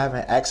think I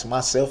haven't asked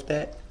myself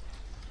that?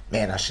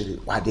 Man, I should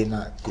have. Why didn't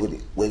I?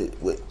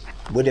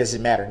 What does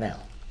it matter now?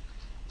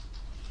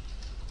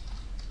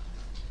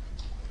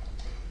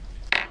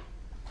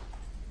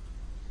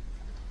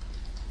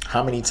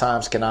 How many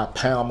times can I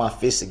pound my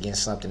fist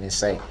against something and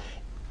say,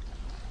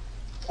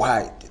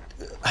 why?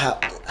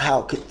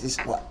 How could this?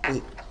 What?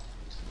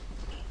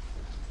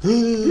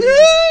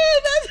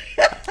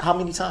 How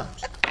many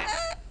times?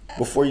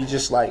 Before you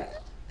just like,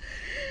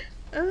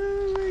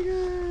 Oh my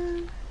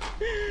you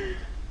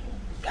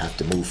have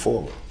to move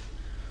forward.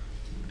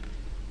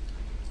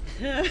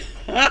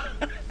 God.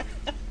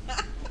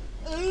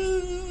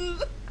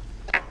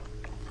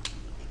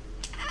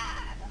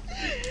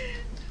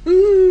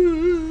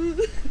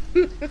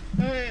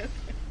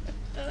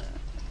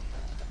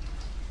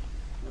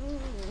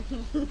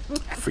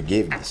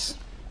 Forgiveness.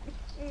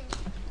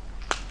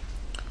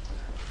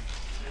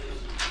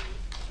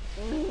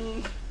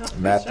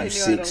 Matthew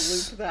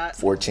 6,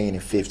 14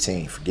 and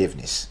 15.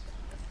 Forgiveness.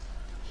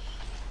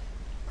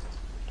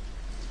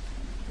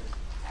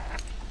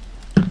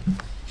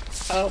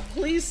 Oh,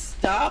 please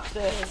stop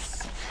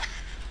this.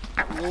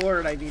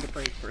 Lord, I need a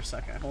break for a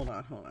second. Hold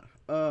on, hold on.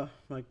 Oh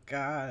my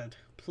God.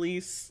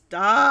 Please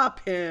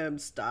stop him.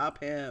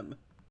 Stop him.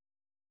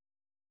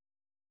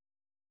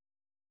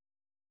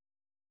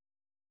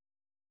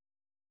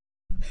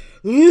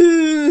 Like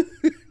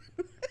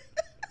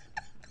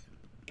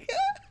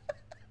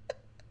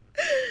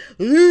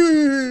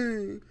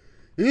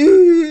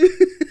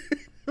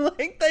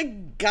the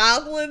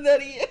goblin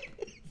that he is.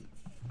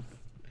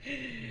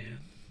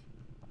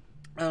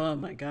 Oh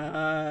my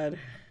God.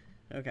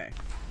 Okay.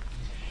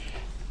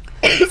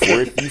 For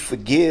if you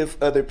forgive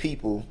other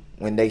people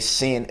when they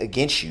sin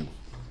against you,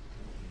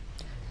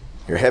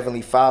 your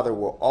heavenly Father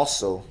will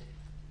also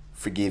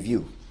forgive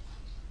you.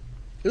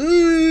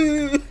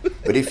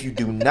 But if you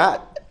do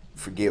not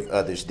forgive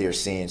others their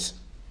sins,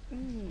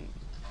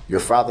 your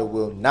Father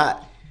will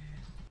not.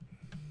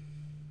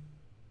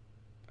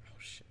 Oh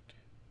shit.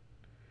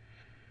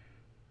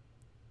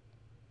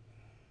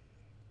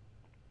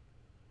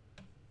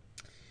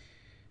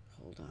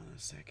 Hold on a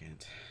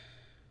second.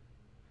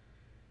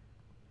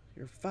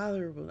 Your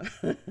Father will.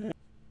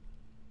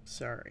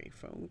 Sorry,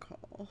 phone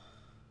call.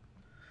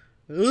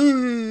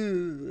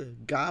 Ooh,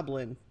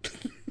 goblin.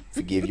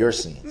 Forgive your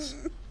sins.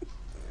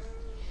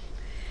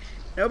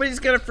 Nobody's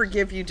gonna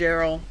forgive you,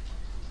 Daryl.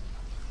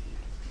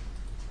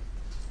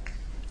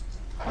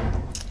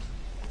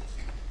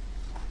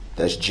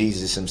 That's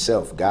Jesus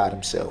himself, God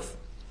himself.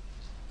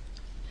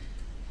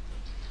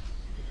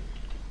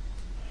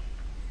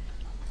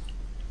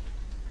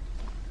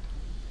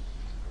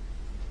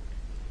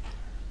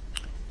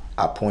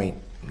 I point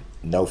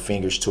no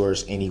fingers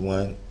towards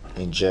anyone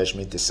in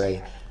judgment to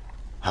say,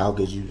 how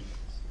could you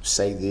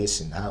say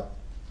this? And how,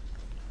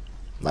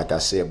 like I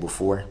said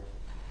before,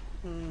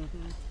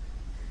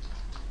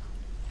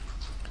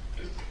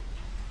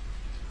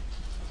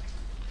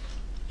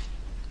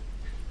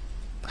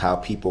 how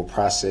people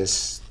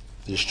process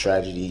this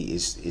tragedy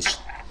is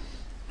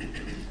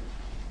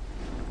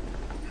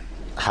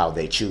how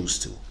they choose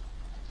to.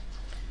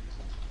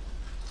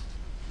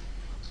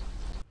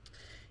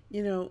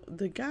 You know,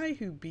 the guy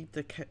who beat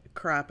the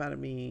crap out of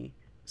me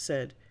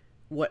said,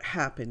 "What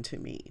happened to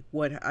me?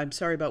 I'm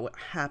sorry about what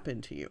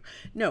happened to you."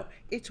 No,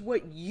 it's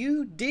what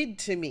you did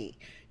to me.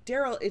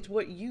 Daryl, it's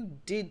what you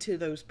did to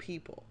those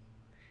people.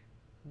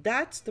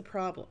 That's the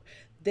problem.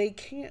 They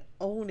can't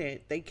own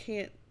it. They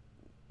can't,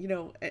 you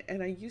know,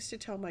 and I used to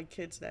tell my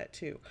kids that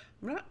too.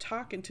 I'm not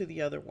talking to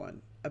the other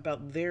one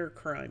about their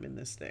crime in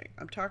this thing.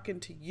 I'm talking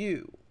to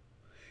you.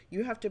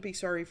 You have to be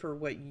sorry for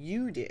what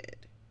you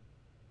did.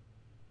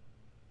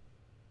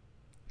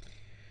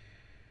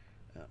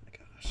 Oh my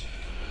gosh.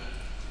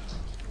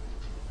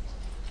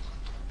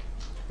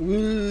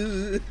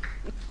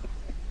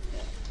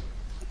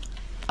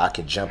 I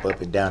could jump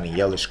up and down and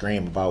yell and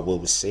scream about what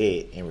was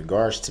said in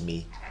regards to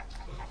me.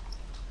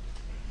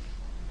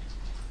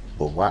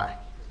 But why?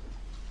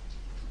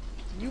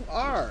 You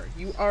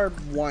are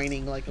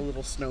whining like a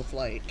little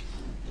snowflake.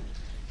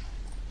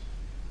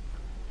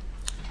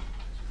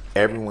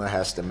 Everyone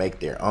has to make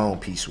their own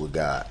peace with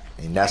God.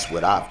 And that's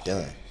what I've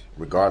done.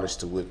 Regardless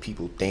to what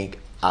people think,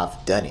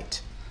 I've done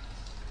it.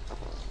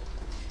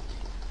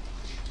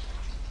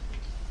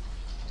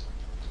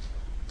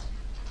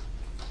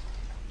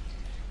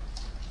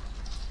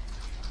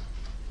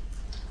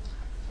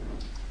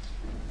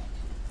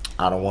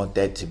 I don't want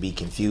that to be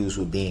confused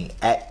with being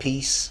at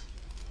peace.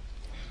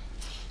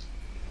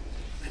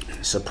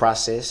 It's a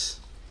process,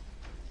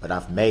 but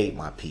I've made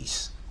my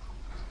peace.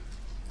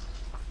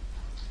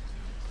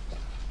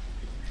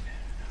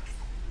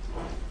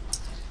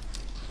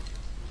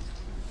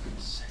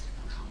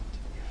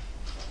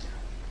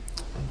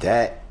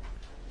 That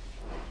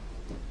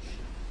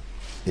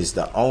is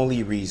the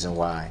only reason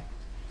why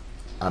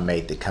I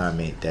made the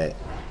comment that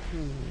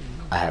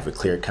I have a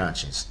clear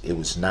conscience. It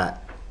was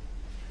not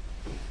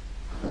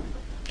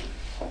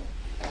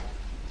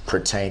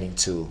pertaining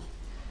to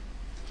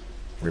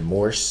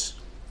remorse.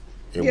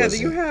 Yeah,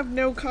 you have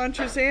no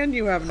conscience and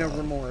you have no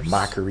remorse.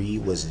 Mockery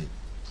wasn't.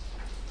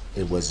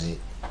 It wasn't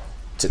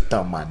to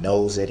thumb my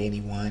nose at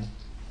anyone.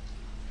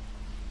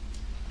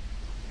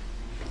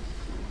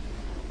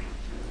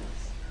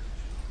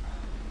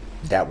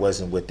 That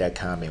wasn't what that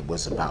comment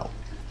was about.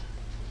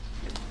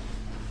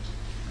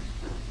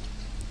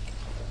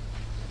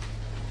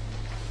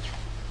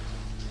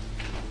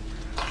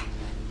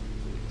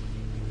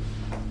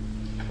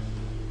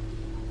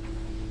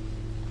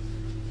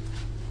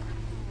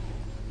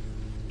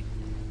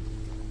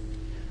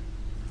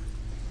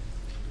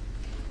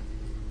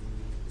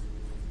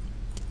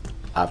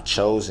 I've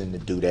chosen to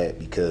do that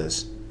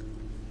because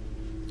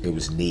it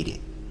was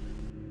needed.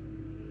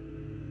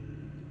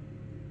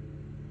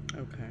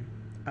 Okay.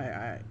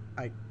 I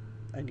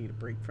I need a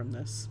break from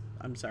this.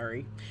 I'm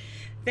sorry.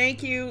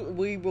 Thank you.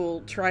 We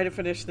will try to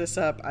finish this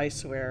up. I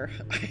swear.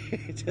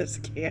 I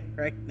just can't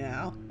right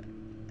now.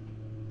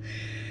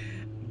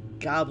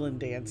 Goblin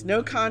Dance.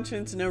 No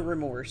conscience, no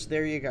remorse.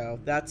 There you go.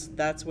 That's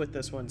what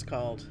this one's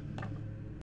called.